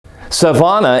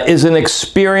Savannah is an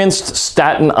experienced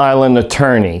Staten Island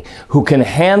attorney who can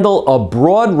handle a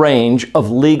broad range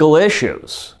of legal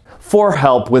issues. For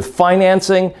help with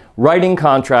financing, writing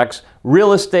contracts,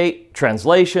 real estate,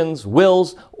 translations,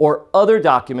 wills, or other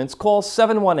documents, call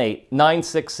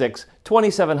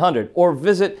 718-966-2700 or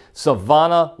visit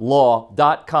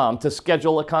savannahLaw.com to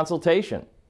schedule a consultation.